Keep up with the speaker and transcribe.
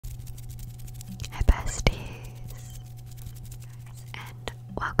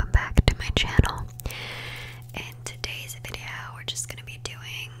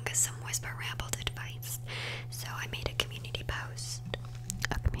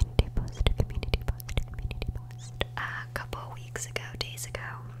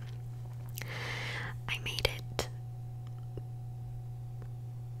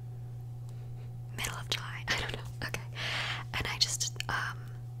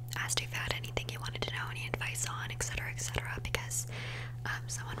asked if you had anything you wanted to know, any advice on, etc., because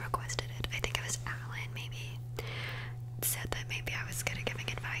someone requested it. I think it was Alan, maybe, said that maybe I was good at giving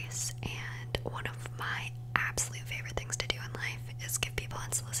advice, and one of my absolute favorite things to do in life is give people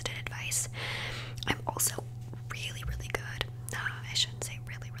unsolicited advice. I'm also really, really good. I shouldn't say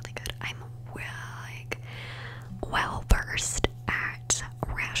really, really good. I'm well versed at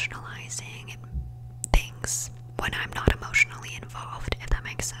rationalizing things when I'm not emotionally involved, if that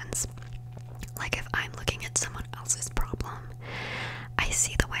makes sense. Like if I'm looking at someone else's problem, I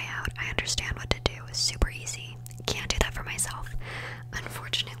see the way out. I understand what to do. It's super easy. Can't do that for myself,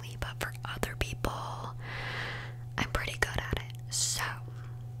 unfortunately, but for other people, I'm pretty good at it. So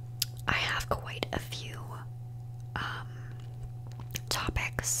I have quite a few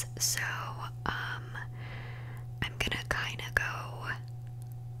topics, so I'm gonna kind of go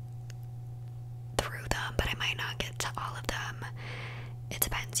through them, but I might not get to all of them. It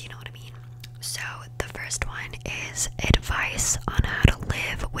depends, you know what I mean? So the first one is advice on how to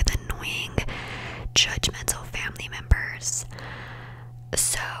live with annoying, judgmental family members.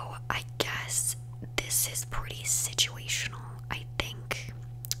 So I guess this is pretty situational, I think,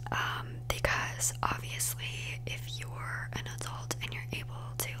 because obviously if you're an adult and you're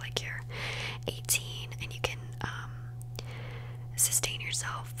able to, like, you're 18 and you can sustain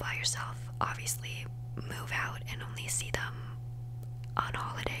yourself by yourself, obviously move out and only see them on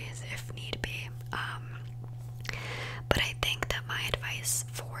holidays if need be. But I think that my advice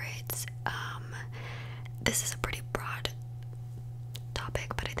for it, this is a pretty broad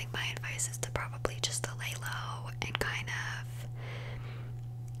topic, but I think my advice is to probably just to lay low and kind of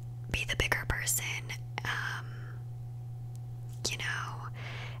be the bigger person, you know,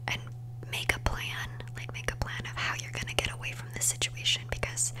 and make a plan of how you're gonna get away from this situation,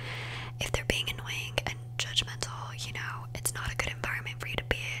 because if they're being annoying and judgmental, you know, it's not a good environment for you to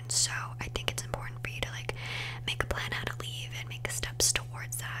be in. So I think it's important for you to, like, make a plan how to leave and make steps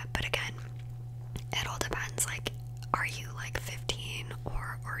towards that. But again, it all depends, like, are you like 15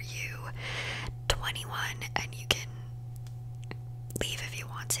 or are you 21 and you can leave if you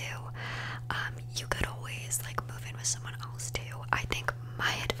want to? You could always, like, move in with someone else too. I think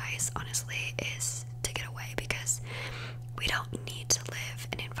my advice, honestly, is to get away, because we don't need to live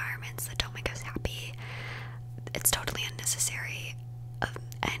in environments that don't make us happy. It's totally unnecessary.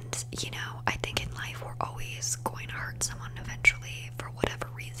 And, you know, I think in life we're always going to hurt someone eventually for whatever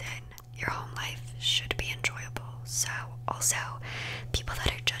reason. Your home life should be enjoyable. So, also, people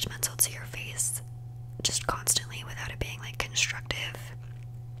that are judgmental to your face just constantly without it being, like, constructive,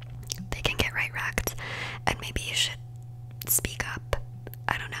 they can get right wrecked. And maybe you should speak up.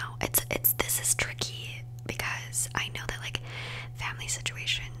 I don't know. This is tricky, because I know that, like, family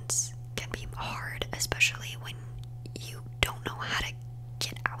situations can be hard, especially when you don't know how to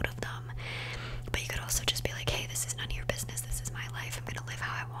get out of them. But you could also just be like, hey, this is none of your business. This is my life. I'm gonna live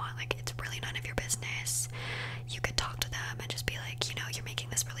how I want. Like, it's really none of your business. You could talk to them and just be like, you know, you're making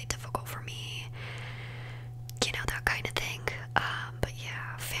this really difficult for me. You know, that kind of thing. But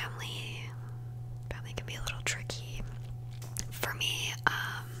yeah, family can be a little tricky. For me,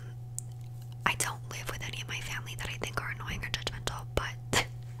 I don't live with any of my family that I think are annoying or judgmental, but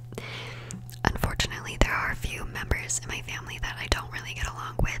unfortunately there are a few members in my family that I don't really get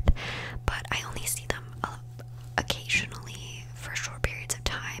along with, but I only see them occasionally for short periods of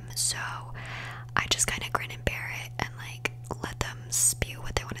time, so I just kind of grin and bear it and, like, let them spew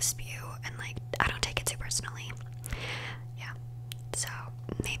what they want to spew, and, like, I don't take it too personally. Yeah, so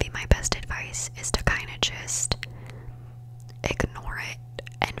maybe my best advice is to kind of just ignore it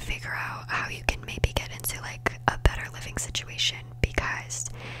and figure out how you can maybe get into, like, a better living situation, because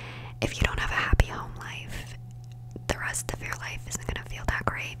if you don't have a happy home life, the rest of your life isn't gonna feel that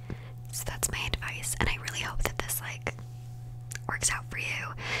great. So that's my advice, and I really hope that this, like, works out for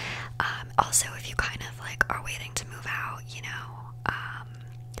you. Also, if you kind of, like, are waiting to move out, you know,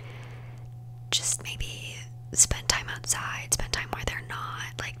 just maybe spend time outside, spend time where they're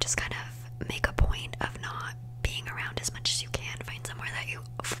not, like, just kind of make a point of not being around as much as you can. Find somewhere that you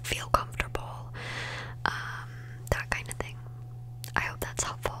feel comfortable, that kind of thing. I hope that's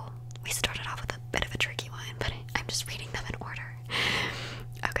helpful. We started off with a bit of a tricky one, but I'm just reading them in order.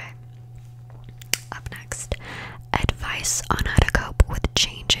 Okay. Up next, advice on how to cope with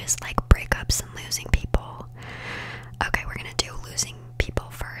changes like breakups and losing people. Okay, we're gonna do losing people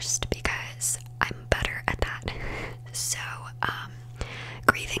first, because I'm better at that. So,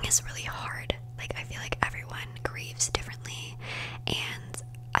 grieving is really hard. Like, I feel like everyone grieves differently, and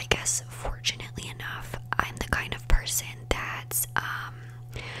I guess fortunately enough, I'm the kind of person that,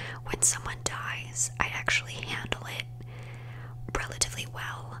 when someone dies, I actually handle it relatively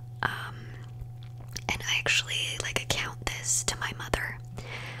well. actually like account this to my mother,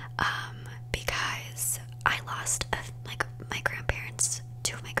 because I lost like my grandparents.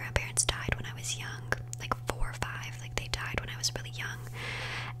 Two of my grandparents died when I was young, like 4 or 5. Like they died when I was really young,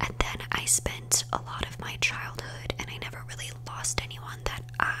 and then I spent a lot of my childhood, and I never really lost anyone that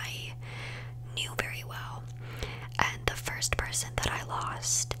I knew very well. And the first person that I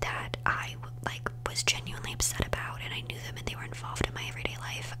lost that I like was genuinely upset about, and I knew them and they were involved in my everyday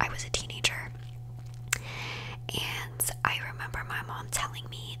life, I was a teenager. And I remember my mom telling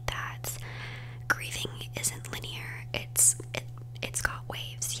me that grieving isn't linear, it's got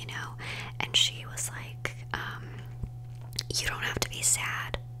waves, you know. And she was like, you don't have to be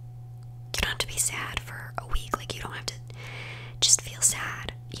sad. You don't have to be sad for a week. Like, you don't have to just feel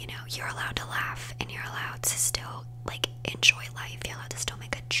sad, you know. You're allowed to laugh, and you're allowed to still like enjoy life. You're allowed to still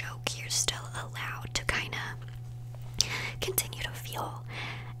make a joke. You're still allowed to kind of continue to feel,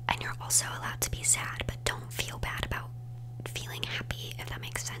 and you're also allowed to be sad, but don't feel bad about feeling happy, if that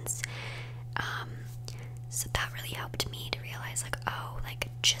makes sense. So that really helped me to realize, like, oh, like,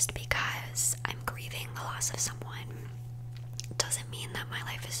 just because I'm grieving the loss of someone doesn't mean that my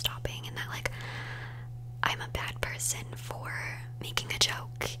life is stopping, and that, like, I'm a bad person for making a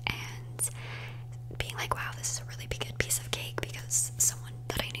joke and being like, wow, this is a really big piece of cake because someone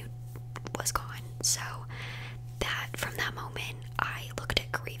that I knew was gone. So that, from that moment, I looked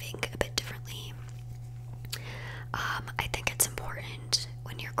at grieving a bit differently. I think it's important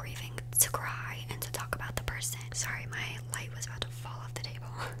when you're grieving to cry and to talk about the person. Sorry, my light was about to fall off the table.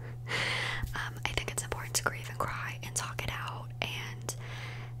 I think it's important to grieve and cry and talk it out and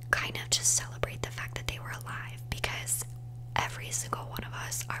kind of just celebrate the fact that they were alive, because every single one of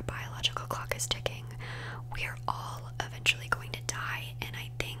us, our biological clock is ticking. We are all eventually going to die, and I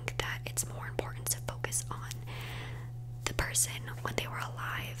think that it's more important to focus on the person when they were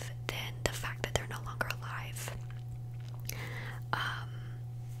alive than the fact that they're no longer alive.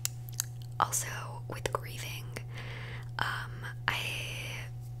 Also, with grieving, I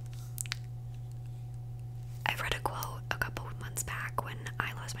read a quote a couple of months back when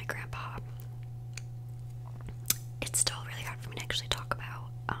I lost my grandpa. It's still really hard for me to actually talk about,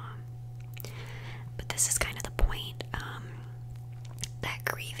 but this is kind of the point, that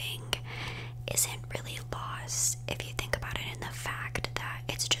grieving isn't really loss if you think about it in the fact that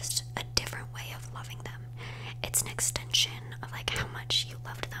it's just a different way of loving them. It's an extension of like how much you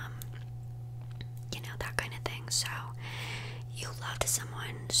loved them, you know, that kind of thing. So you loved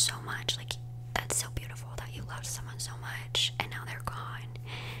someone so much, like, that's so beautiful that you loved someone so much and now they're gone,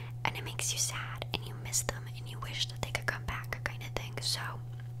 and it makes you sad and you miss them and you wish that they could come back, kind of thing. So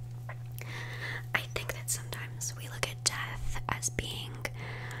I think that sometimes we look at death as being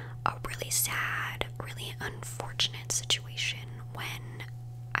a really sad, really unfortunate situation, when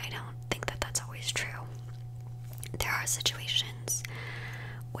I don't think that that's always true. There are situations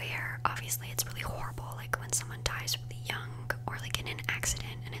where obviously it's really horrible, like when someone dies really young, or like in an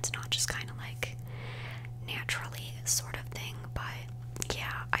accident, and it's not just kind of like naturally sort of thing. But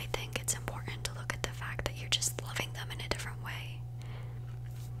yeah, I think it's important to look at the fact that you're just loving them in a different way.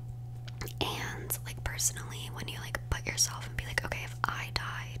 And like personally, when you like put yourself and be like, okay, if I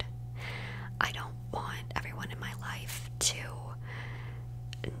died, I don't want everyone in my life to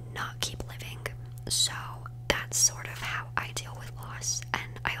not keep living. So that's sort of how I deal with loss,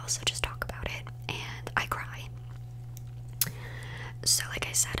 and I also just talk about it and I cry. So like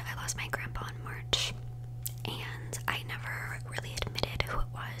I said, I lost my grandpa in March, and I never really admitted who it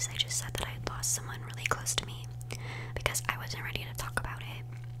was. I just said that I had lost someone really close to me because I wasn't ready to talk about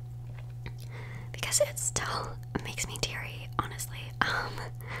it, because it still makes me teary, honestly.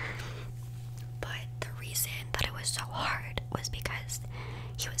 But the reason that it was so hard was because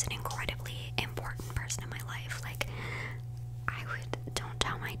he was an incredibly important person in my life. Like, don't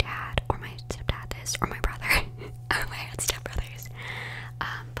tell my dad or my stepdad this, or my brother, or my stepbrothers,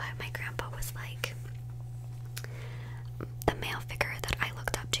 but my grandpa was like the male figure that I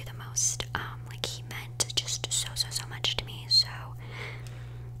looked up to the most. Like, he meant just so much to me. So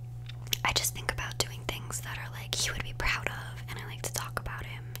I just think about doing things that are like he would be proud of, and I like to talk about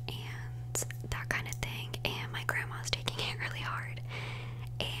him and that kind of thing. And my grandma's taking it really hard,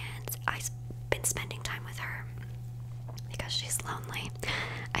 and I've been spending time with her because she's lonely.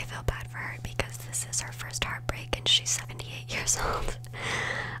 I feel bad for her because this is her first heartbreak and she's 78 years old.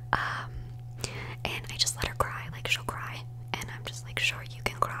 And I just let her cry. Like, she'll cry, and I'm just like, sure, you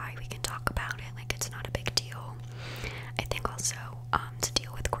can cry, we can talk about it, like, it's not a big deal. I think also, to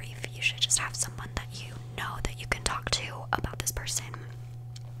deal with grief, you should just have someone that you know that you can talk to about this person.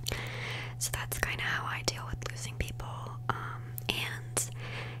 So that's kind of how I deal with losing people. And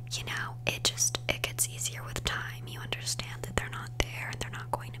you know, it gets easier with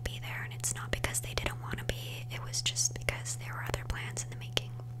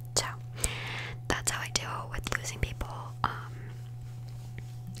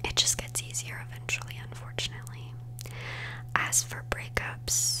gets easier eventually, unfortunately. As for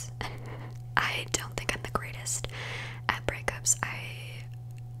breakups, I don't think I'm the greatest at breakups. I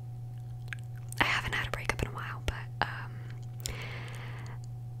haven't had a breakup in a while, but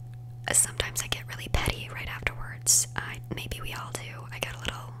sometimes I get really petty right afterwards. Maybe we all do. I get a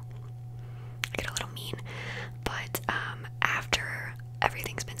little mean, but after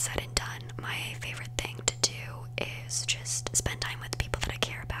everything's been said and done, my favorite thing to do is just spend time with people that I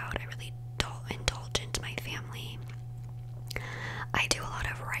care about. I really indulge into my family. I do a lot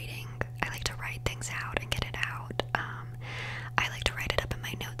of writing. I like to write things out and get it out. I like to write it up in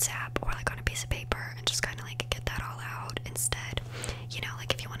my notes app or like on a piece of paper and just kind of like get that all out instead. You know,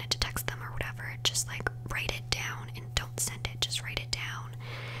 like if you wanted to text them or whatever, just like write it down and don't send it, just write it down,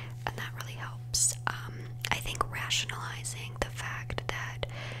 and that really helps. I think rationalizing the fact that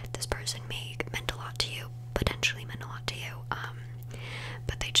this person meant a lot to you, potentially meant a lot to you,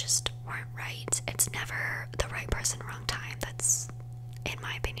 but they just weren't right. It's never the right person, wrong time. That's, in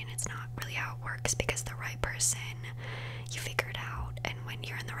my opinion, it's not really how it works, because the right person, you figure it out, and when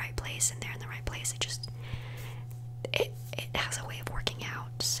you're in the right place and they're in the right place, it has a way of working out.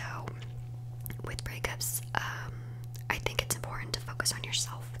 So with breakups, I think it's important to focus on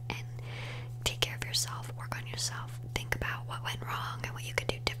yourself and take care of yourself, work on yourself, think about what went wrong and what you could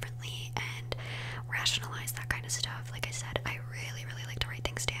do differently, and rationalize that kind of stuff. Like I said, I really, really like to write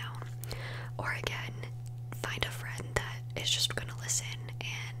things down, or again, find a friend that is just gonna listen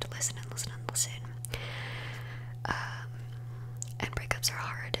and listen and listen and listen. And breakups are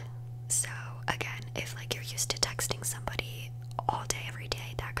hard. So again, if like you're used to texting somebody all day, every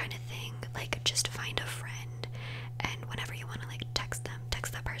day, that kind of thing, like just find a friend, and whenever you want to like text them,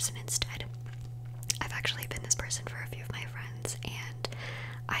 text that person instead. I've actually been this person for a few of my friends, and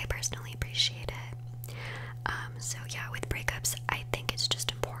I personally appreciate it. So yeah, with breakups, I think it's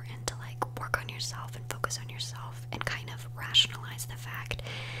just important to like work on yourself and focus on yourself and kind of rationalize the fact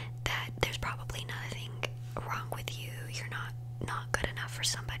that there's probably nothing wrong with you. You're not good enough for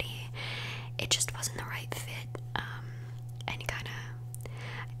somebody. It just wasn't the right fit. And kind of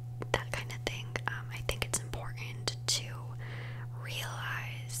that kind of thing. I think it's important to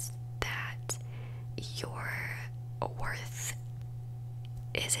realize that your worth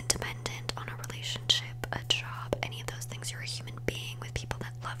isn't dependent on a relationship, a job, any of those things. You're a human being with people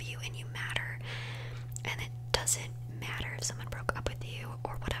that love you, and you matter. And it doesn't matter if someone broke up with you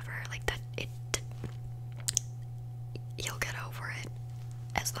or whatever, like that. You'll get over it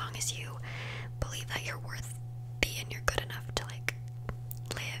as long as you believe that you're worthy and you're good enough to like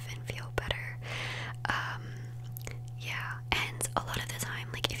live and feel better. Yeah, and a lot of the time,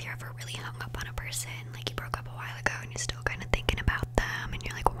 like if you're ever really hung up on a person, like you broke up a while ago and you're still kind of thinking about them, and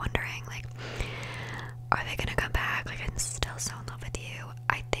you're like wondering, like, are they gonna come back? Like, I'm still so in love with you.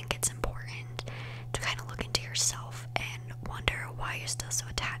 I think it's important to kind of look into yourself and wonder why you're still so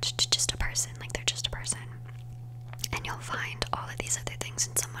attached to just a person. Like, they're just a person, and you'll find all of these other things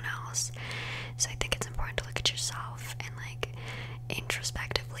in someone else. So I think it's important to look at yourself and like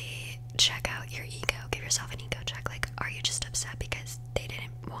introspectively check out your ego. Give yourself an ego check. Like, are you just upset because they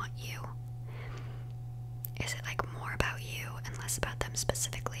didn't want you? Is it like more about you and less about them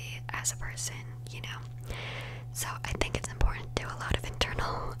specifically as a person, you know? So I think it's important to do a lot of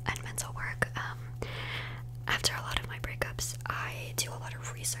internal and mental work. After a lot of my breakups, I do a lot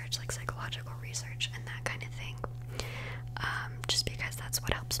of research, like psychological research and that kind of thing. Just because that's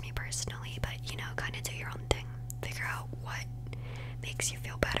what helps me personally, but you know, kind of do your own thing. Figure out what makes you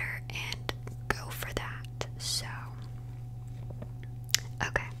feel better and go for that. So,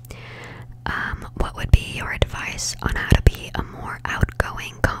 okay. What would be your advice on how to be a more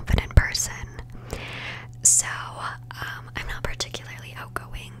outgoing, confident person? So, I'm not particularly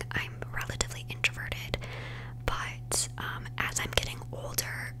outgoing. I'm relatively introverted, but as I'm getting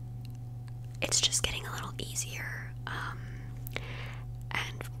older, it's just getting a little easier.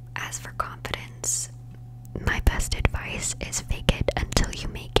 And as for confidence, my best advice is fake it until you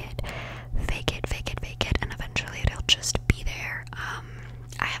make it. Fake it, fake it, fake it, and eventually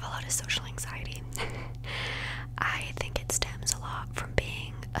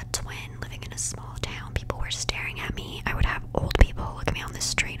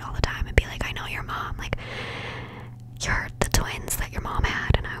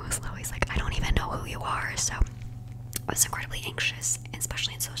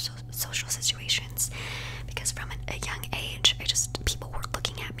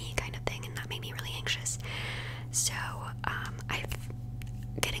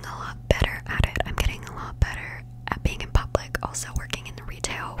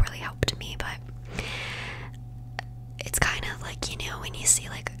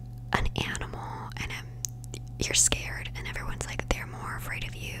an animal and you're scared and everyone's like, they're more afraid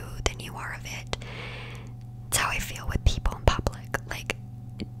of you than you are of it. It's how I feel with people in public. Like,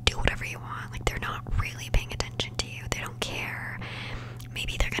 do whatever you want. Like, they're not really paying attention to you. They don't care.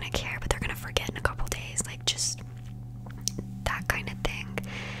 Maybe they're gonna care, but they're gonna forget in a couple days. Like, just that kind of thing.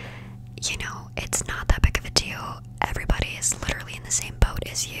 You know, it's not that big of a deal. Everybody is literally in the same boat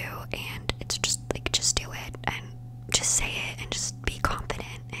as you, and it's just like, just do it and just say it and just be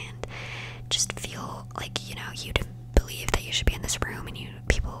confident and just feel like, you know, you believe that you should be in this room and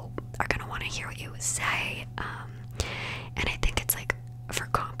people are gonna want to hear what you say. And I think it's like, for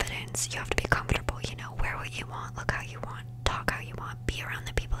confidence, you have to be comfortable, you know, wear what you want, look how you want, talk how you want, be around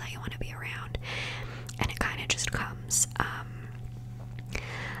the people that you want to be around, and it kind of just comes.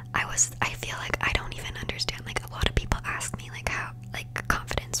 I feel like I don't even understand, like, a lot of people ask me, like, how, like,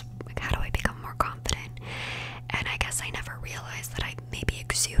 confidence, like, how do I become more confident, and I guess I never realized that I maybe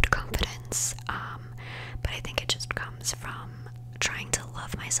exude confidence, but I think it just comes from trying to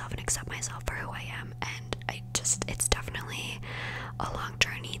love myself and accept myself for who I am, and it's definitely a long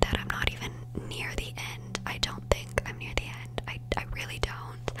journey that I'm not even near the end. I don't think I'm near the end. I really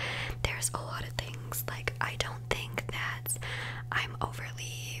don't. There's a lot of things, like, I don't think that I'm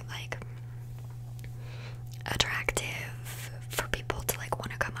overly, like, attractive for people to, like,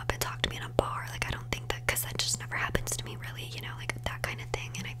 want to come up and talk to me in a bar. Like, I don't think that, because that just never happens to me, really, you know, like, that kind of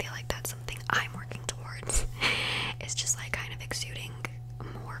thing, and I feel like that's something I'm working towards. It's just, like, kind of exuding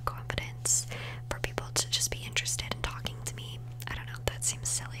more confidence for people to just be interested in talking to me. I don't know, that seems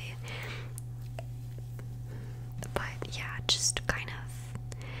silly, but yeah, just kind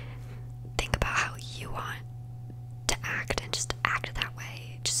of think about how you want to act and just act that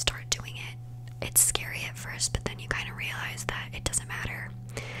way. Just start doing it. It's scary at first, but then you kind of realize that it doesn't matter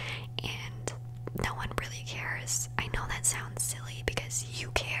and no one really cares. I know that sounds silly because you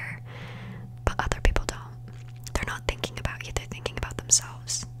care, but other people don't. They're not thinking about you, they're thinking about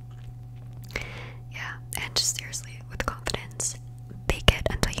themselves. Yeah, and just seriously, with confidence, fake it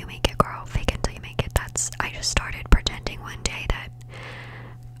until you make it, girl. Fake it until you make it. I just started pretending one day that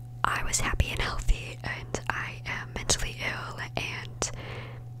I was happy and healthy, and I am mentally ill, and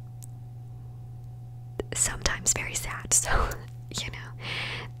sometimes very sad. So, you know,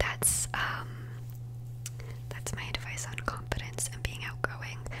 that's my advice on confidence and being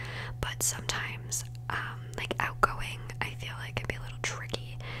outgoing. But sometimes, like, outgoing, I feel like can be a little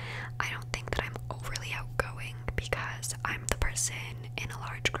tricky. I don't think that I'm overly outgoing because I'm the person in a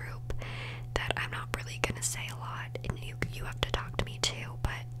large group that I'm not really gonna say a lot, and you have to talk to me too,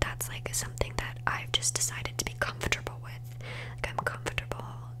 but that's like something that I've just decided to be comfortable with. Like, I'm comfortable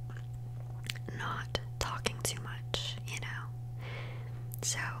not talking too much, you know?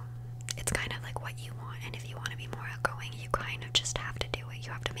 So, it's kind of like what you want, and if you want to be more outgoing, you kind of just have to do it.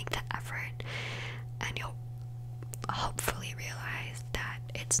 You have to make the effort, and you'll hopefully realize that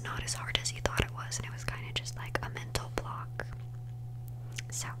it's not as hard as you thought it was, and it was kind of just like a mental block.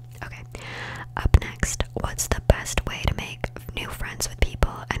 So, okay. Up next, what's the best way to make new friends with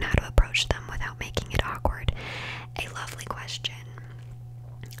people and how to approach them without making it awkward? A lovely question.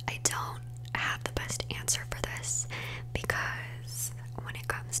 I don't have the best answer for this because when it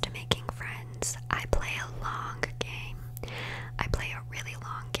comes to making friends, I play a long game. I play a really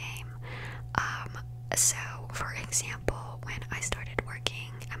long game. So, for example, when I started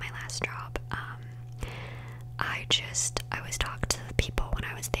working at my last job, I was talking to the people when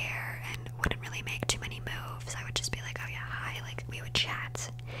I was there and wouldn't really make too many moves. I would just be like, oh yeah, hi, like, we would chat,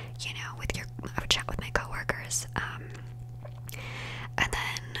 you know, I would chat with my coworkers, and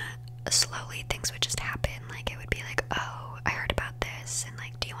then slowly things would just happen. Like, it would be like, oh, I heard about this, and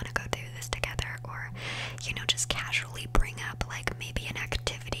like, do you want to go do this together? Or, you know, just casually bring up like maybe an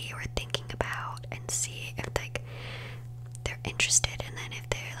activity you were thinking about and see if like they're interested, and then if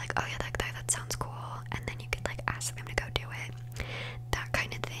they're like, oh yeah, that sounds cool, and then you could like ask them to go do it, that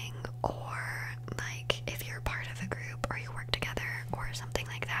kind of thing. Or like, if you're part of a group or you work together or something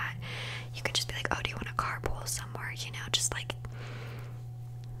like that, you could just be like, oh, do you want to carpool somewhere, you know, just like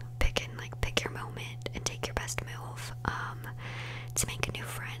pick your moment and take your best move to make new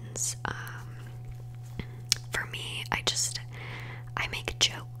friends. For me, I make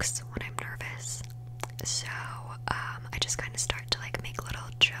jokes when I'm nervous, so I just kind of start to like make little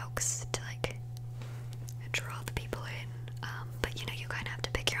jokes to like draw the people in, but you know, you kind of have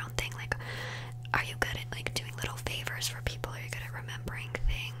to pick your own thing. Like, are you good at like doing little favors for people? Are you good at remembering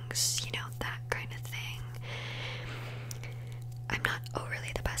things, you know, that kind of thing? I'm not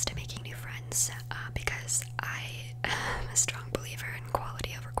overly the best at making new friends because I am a strong believer in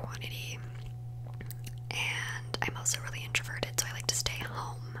quality over quantity, and I'm also really introverted, so I like to stay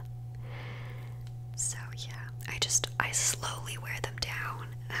home.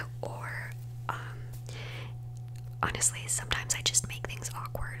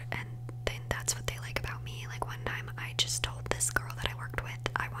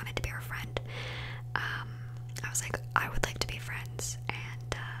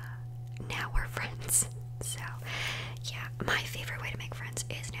 So, yeah, my favorite way to make friends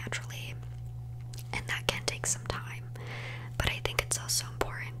is naturally, and that can take some time. But I think it's also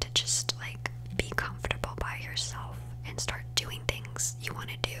important to just like be comfortable by yourself and start doing things you want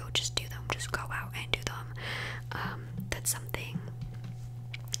to do. Just do them. Just go out and do them. That's something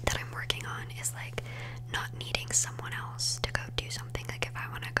that I'm working on, is like not needing someone else to go do something. Like if I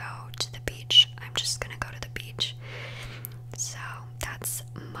want to go to the beach, I'm just gonna go to the beach. So that's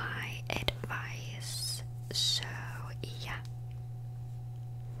my advice. So yeah.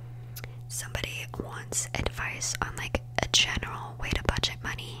 Somebody wants advice on like a general way to budget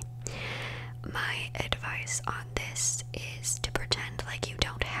money. My advice on this is to pretend like you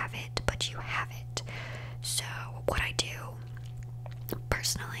don't have it, but you have it. So what I do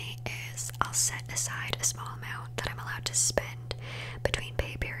personally is I'll set aside a small amount that I'm allowed to spend between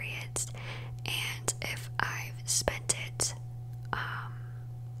pay periods, and if I've spent it,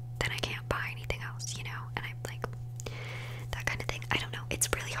 then I can't buy anything else, you know, and I'm like, that kind of thing. I don't know, it's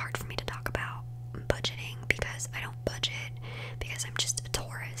really hard for me to talk about budgeting because I don't budget, because I'm just a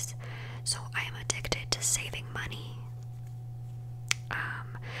Taurus, so I am addicted to saving money.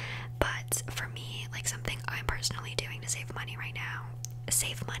 But for me, like something I'm personally doing to save money right now,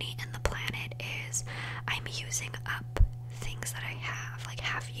 save money in the planet, is I'm using up things that I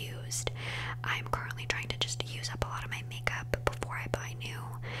have used. I'm currently trying to just use up a lot of my makeup before I buy new.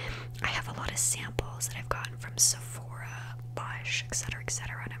 I have a lot of samples that I've gotten from Sephora, Lush, etc.,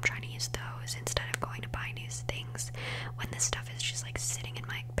 and I'm trying to use those instead of going to buy new things when this stuff is just like sitting in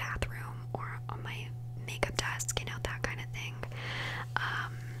my bathroom or on my makeup desk, you know, that kind of thing.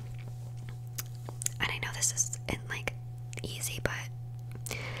 And I know this isn't like easy,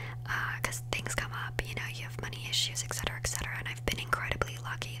 but because things come up, you know, you have money issues, etc., and I've been incredibly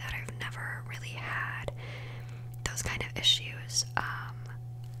lucky that I've never really had those kind of issues.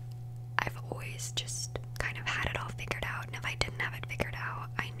 I've always just kind of had it all figured out, and if I didn't have it figured out,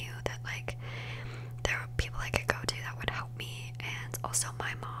 I knew that like there were people I could go to that would help me. And also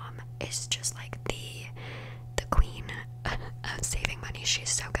my mom is just like the queen of saving money. She's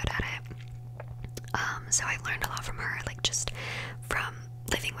so good at it. So I've learned a lot from her, like just from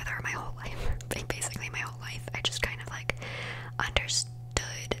living with her my whole life. Basically my whole life, I just kind of like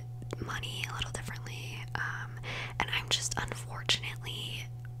understood money a little differently. And I'm just unfortunately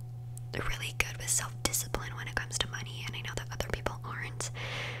really good with self-discipline when it comes to money, and I know that other people aren't.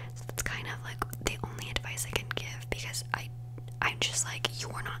 So that's kind of like the only advice I can give, because I'm just like, you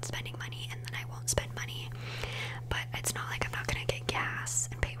are not spending money and then I won't spend money. But it's not like I'm not gonna get gas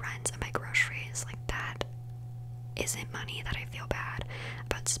and pay rent and buy groceries. Like that isn't money that I feel bad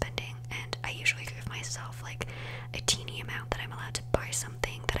about spending, and I usually give myself like a teeny amount that I'm allowed to buy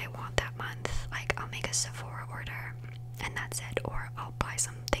something that I want that month. Like I'll make a Sephora order and that's it, or I'll buy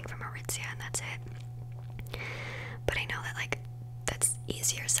something from Aritzia and that's it. But I know that like that's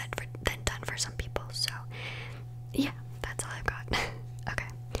easier said than done for some people. So yeah, that's all I've got. Okay.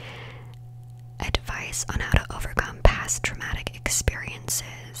 Advice on how to overcome past traumatic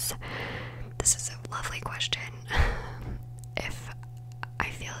experiences. This is a lovely question. I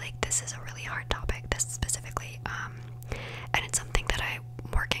feel like this is a really hard topic, this specifically, and it's something that I'm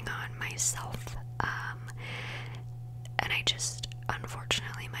working on myself, and I just,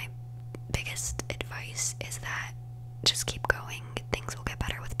 unfortunately, my biggest advice is that just keep going. Things will get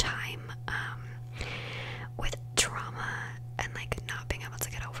better with time. With trauma and like not being able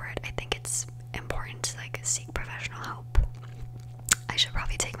to get over it, I think it's important to like seek professional help. I should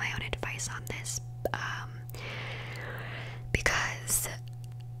probably take my own advice on this, because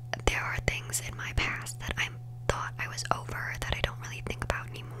there are things in my past that I thought I was over that I don't really think about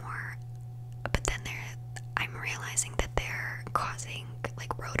anymore, but then I'm realizing that they're causing like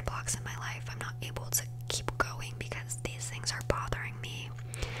roadblocks in my life. I'm not able to keep going because these things are bothering me.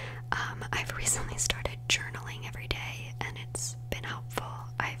 I've recently started journaling every day, and it's been helpful.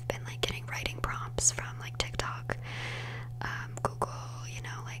 I've been like getting writing prompts from like TikTok, Google, you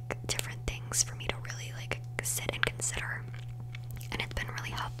know, like different things for me to really like sit and consider, and it's been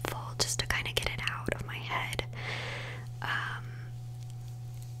really helpful just to kind of get it out of my head.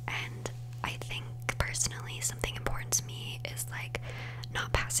 And I think personally something important to me is like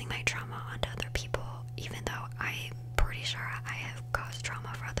not passing my trauma onto other people, even though I'm pretty sure I have caused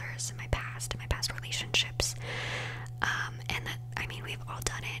trauma for others in my past relationships. And that, I mean, we've all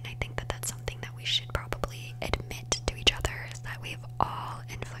done it, and I think that that's something that we should probably admit to each other, is that we've all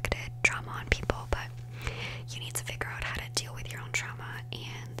inflicted trauma on people, but you need to figure out how to deal with your own trauma.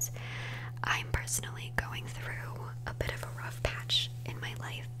 And I'm personally going through a bit of a rough patch in my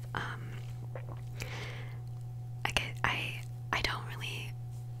life. I don't really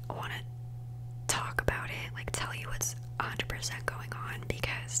want to talk about it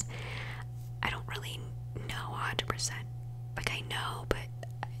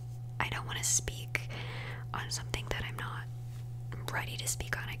I don't want to speak on something that I'm not ready to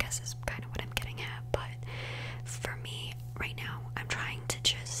speak on, I guess is kind of what I'm getting at. But for me right now, I'm trying to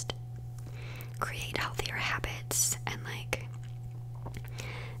just create healthier habits and like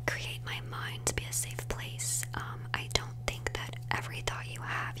create my mind to be a safe place. I don't think that every thought you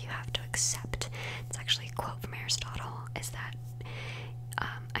have to accept. It's actually a quote from Aristotle, is that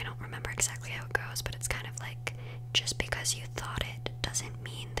I don't remember exactly how it goes, but it's kind of like, just because you thought it doesn't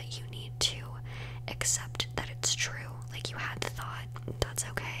mean that you need to accept that it's true. Like, you had the thought, that's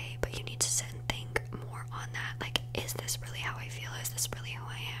okay, but you need to sit and think more on that. Like, is this really how I feel? Is this really who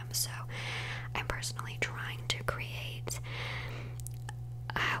I am? So I'm personally trying to create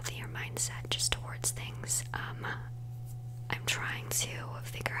a healthier mindset just towards things. I'm trying to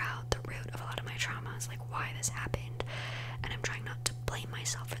figure out the root of a lot of my traumas, like why this happened, and I'm trying not to blame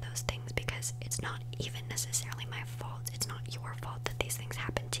myself for those things, because it's not even necessarily my fault. It's not your fault that these things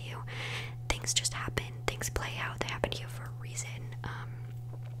happen to you. Things just happen. Things play out. They happen to you for a reason.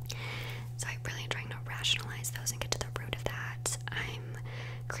 So I'm really trying to rationalize those and get to the root of that. I'm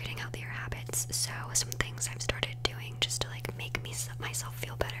creating healthier habits. So some things I've started doing just to like make myself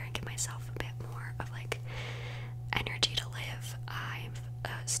feel better and give myself a bit more of like energy to live. I've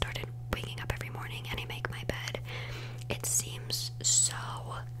started waking up every morning and I make my bed. It seems so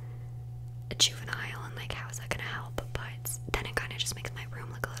juvenile and like, how is that gonna help? But then it kind of just makes my room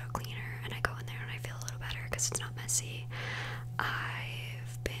look a little cleaner, and I go in there and I feel a little better because it's not messy.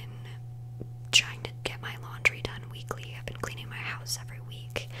 I've been trying to get my laundry done weekly. I've been cleaning my house every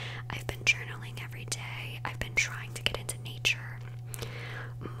week. I've been journaling every day. I've been trying to get into nature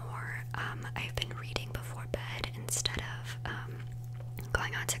more. I've been reading before bed instead of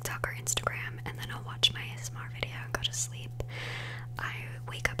going on TikTok or Instagram, and then I'll watch my ASMR video and go to sleep. I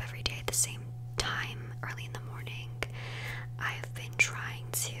wake up every day at the same time, early in the morning. I've been trying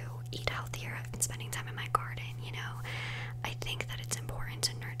to eat healthier. I've been spending time in my garden, you know. I think that it's important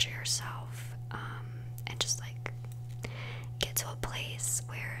to nurture yourself, and just like get to a place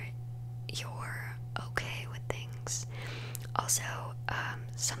where you're okay with things. Also,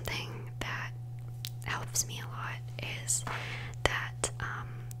 something that helps me a lot is that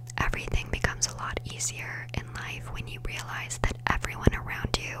everything becomes a lot easier in life when you realize that everyone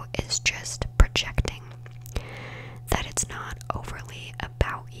around you is just projecting. That it's not overly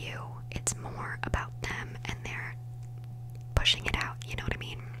about you, it's more about them, and they're pushing it out, you know what I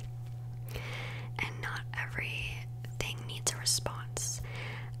mean? And not everything needs a response.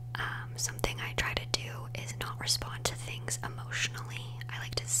 Something I try to do is not respond to things emotionally. I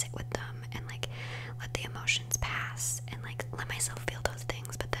like to sit with them and like let the emotions pass and like let myself feel those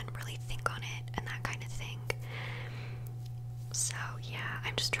things, but then really think on it and that kind of thing. So yeah,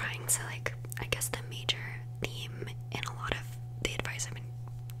 I'm just trying to like, I guess the major theme in a lot of the advice I've been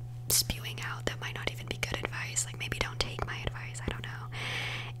spewing out that might not even be good advice, like maybe don't take my advice, I don't know,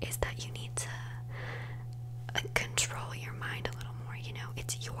 is that you need to control your mind a little more, you know?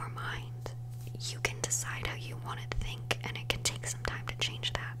 It's your mind. You can decide how you want to think, and it can take some time to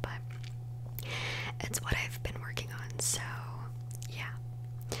change that, but it's what I've been working on. So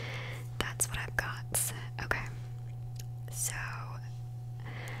yeah, that's what I've got. Okay, so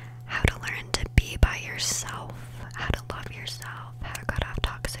how to learn to be by yourself, how to love yourself, how to cut off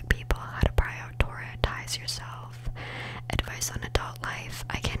toxic people, how to prioritize yourself, advice on adult life.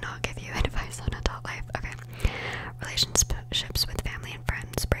 I cannot give you advice on adult life. Okay, relationships with family and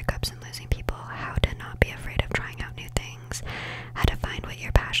friends, breakups and losing people, how to not be afraid of trying out new things, how to find what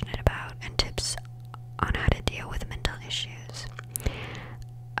you're passionate about, and tips on how to deal with mental issues.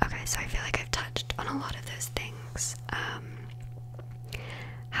 Okay, so I feel like I've touched on a lot of those things.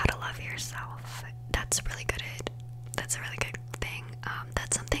 How to love yourself. That's really good. That's a really good thing.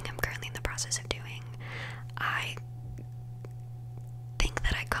 That's something I'm currently in the process of doing. I think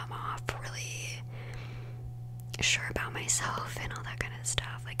that I come off really sure about myself and all that kind of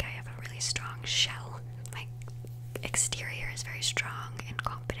stuff. Like, I have a really strong shell. My exterior is very strong and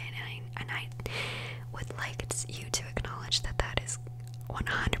confident, and I would like you to acknowledge that that is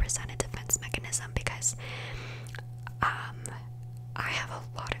 100% a defense mechanism, because I have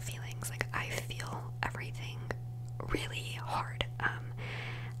a lot of feelings. Like, I feel everything really hard.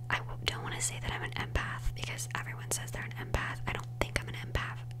 I don't want to say that I'm an empath, because everyone says they're an empath. I don't think I'm an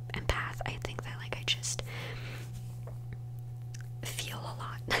empath. I think that like I just feel a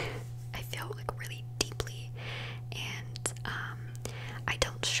lot. I feel like really deeply, and I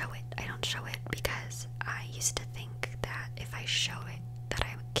don't show it. I don't show it because I used to think that if I show it, that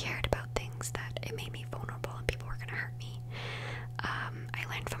I cared about things, that it made me vulnerable and people were gonna hurt me. I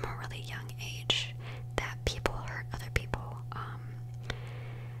learned from a really young age that people hurt other people,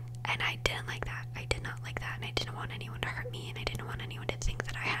 And I didn't like that. I did not like that, and I didn't want anyone to hurt me, and I didn't want anyone to think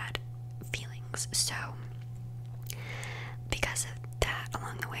that I had feelings. So because of that,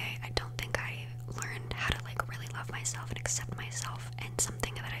 along the way, I don't think I learned how to like really love myself and accept myself. And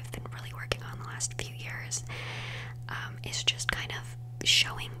something that I've been really working on the last few years is just kind of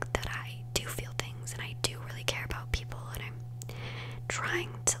showing that I do feel things and I do really care about people, and I'm trying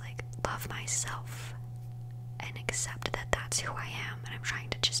to like love myself and accept that that's who I am, and I'm trying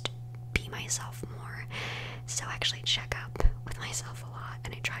to just be myself more. So I actually check up with myself a lot,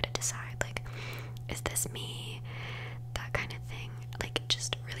 and I try to decide like, is this me? That kind of thing. Like,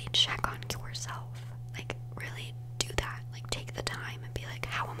 just really check on yourself. Like, really do that. Like, take the time and be like,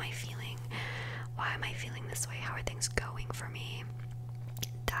 how am I feeling? Why am I feeling this way? How are things going for me?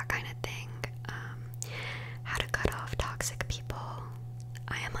 That kind of thing. How to cut off toxic people.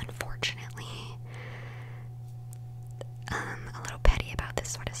 I am unfortunately a little petty about this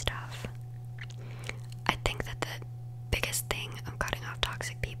sort of stuff. I think that the biggest thing of cutting off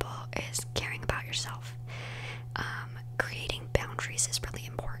toxic people is caring about yourself. Creating boundaries is really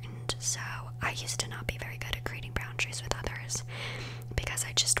important. So I used to not be very good at creating boundaries with others because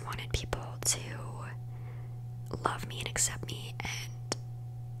I just wanted people to love me and accept me, and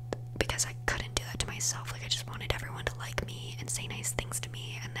because I couldn't do that to myself, like I just wanted everyone to like me and say nice things to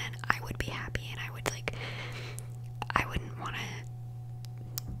me, and then I would be happy, and I wouldn't want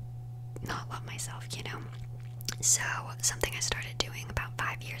to not love myself, you know? So something I started doing about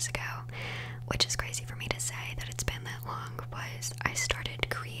 5 years ago, which is crazy for me to say that it's been that long, was I started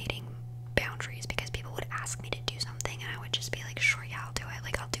creating boundaries because people would ask me to do something and I would just be like, sure, yeah, I'll do it.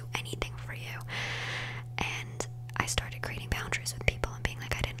 Like, I'll do anything for you. And I started creating boundaries with people and being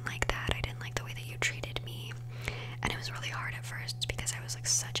like, I didn't like that. I didn't like the way that you treated me. And it was really hard at first because I was like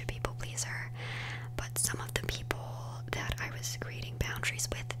such a people pleaser. But some of the people that I was creating boundaries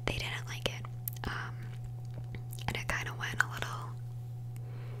with, they didn't like it. And it kind of went a little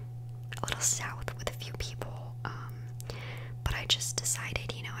south with a few people. But I just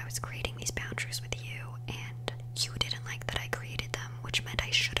decided, you know, I was creating these boundaries with you, and you didn't like that I created them, which meant I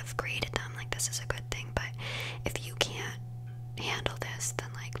should have created them. Like, this is a good thing, but if you can't handle this, then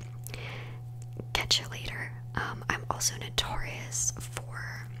like, catch you later. I'm also notorious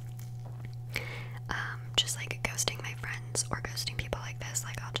for just like ghosting my friends or ghosting people like this.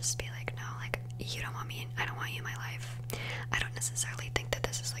 Like, I'll just be like, no, like, you don't want me, I don't want you in my life. I don't necessarily think that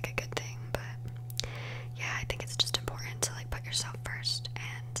this is like a good thing, but yeah, I think it's just important to like put yourself first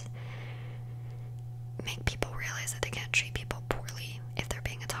and make people realize that they can't treat people poorly if they're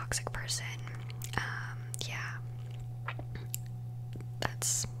being a toxic person. Yeah,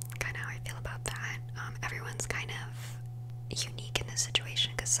 that's kind of how I feel about that. Everyone's kind of unique in this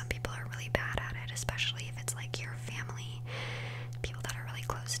situation because some people are really bad at it, especially if it's like your family, people that are really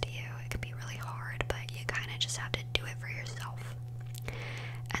close to you. It can be really hard, but you kind of just have to do it for yourself.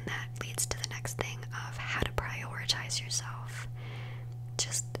 And that leads to the next thing of how to prioritize yourself.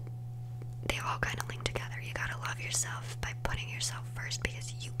 Just, they all kind of link together. You gotta love yourself by putting yourself first,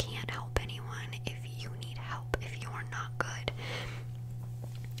 because you can't help anyone if you need help, if you're not good.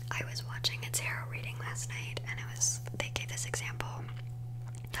 I was watching a tarot reading last night, and they gave this example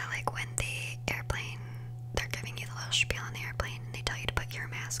that like when they're giving you the little spiel on the airplane and they tell you to put your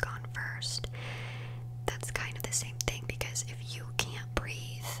mask on first. That's kind of the same thing, because if you can't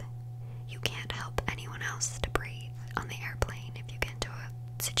breathe, you can't help anyone else to breathe on the airplane if you get into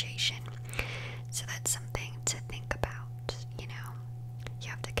a situation. So that's something to think about, you know? You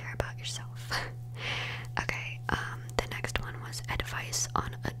have to care about yourself. Okay, the next one was advice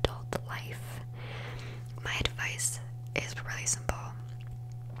on adult life. My advice is really simple.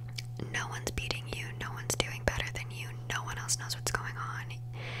 No one's beating you, no one's doing better than you, no one else knows what's going on.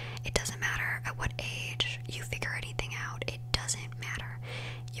 It doesn't matter at what age you figure anything out, it doesn't matter.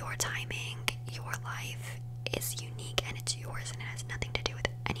 Your timing, your life is unique and it's yours, and it has nothing to do with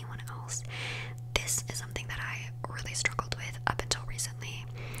anyone else. This is something that I really struggled with up until recently.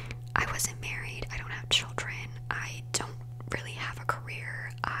 I wasn't married, I don't have children, I don't really have a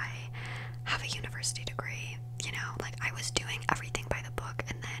career, I have a university degree, you know, like I was doing everything by the book,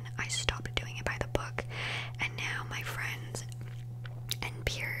 and then I stopped doing it by the book, and now my friends and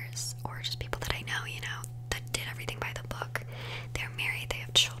peers, or just people that I know, you know, that did everything by the book, they're married, they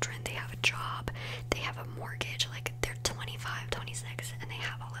have children, they have a job, they have a mortgage, like they're 25, 26, and they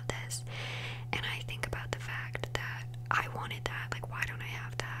have all of this. And I think about the fact that I wanted that, like, why don't I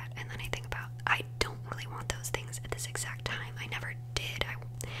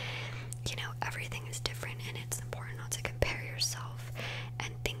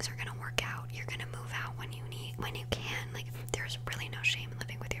no shame in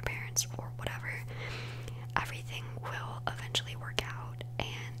living with your parents or whatever. Everything will eventually work out,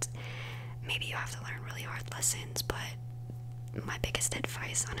 and maybe you have to learn really hard lessons, but my biggest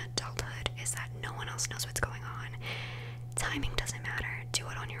advice on adulthood is that no one else knows what's going on. Timing doesn't matter. Do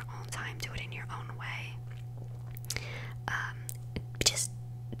it on your own time. Do it in your own way. Just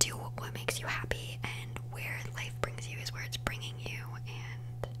do what makes you happy, and where life brings you is where it's bringing you.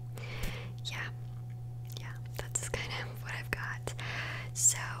 And yeah, that's kind of what I've got.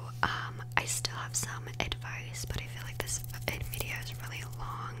 So I still have some advice, but I feel like this video is really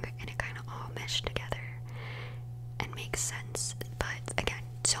long and it kind of all meshed together and makes sense. But again,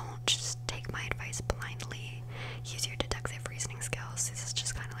 don't just take my advice blindly. Use your deductive reasoning skills. This is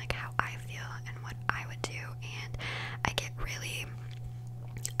just kind of like how I feel and what I would do. And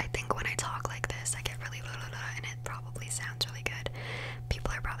I think when I talk like this, I get really blah, blah, blah, and it probably sounds really good.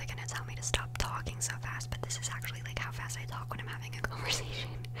 People are probably going to tell me to stop talking so fast, but this is actually like how fast I talk when I'm having a conversation.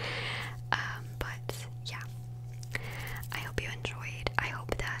 But yeah, I hope you enjoyed. I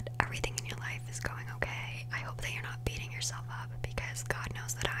hope that everything in your life is going okay. I hope that you're not beating yourself up, because God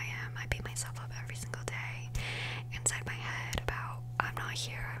knows that I am. I beat myself up every single day inside my head about, I'm not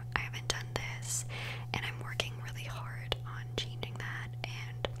here, I haven't done this, and I'm working really hard on changing that.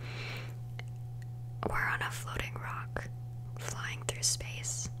 And we're on a floating rock flying through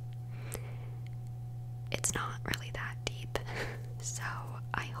space. It's not really that deep. So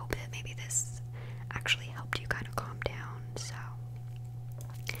I hope that maybe this actually helped you kind of calm down. So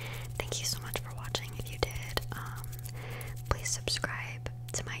thank you so much for watching. If you did, please subscribe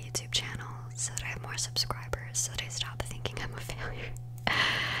to my YouTube channel so that I have more subscribers, so that I stop thinking I'm a failure.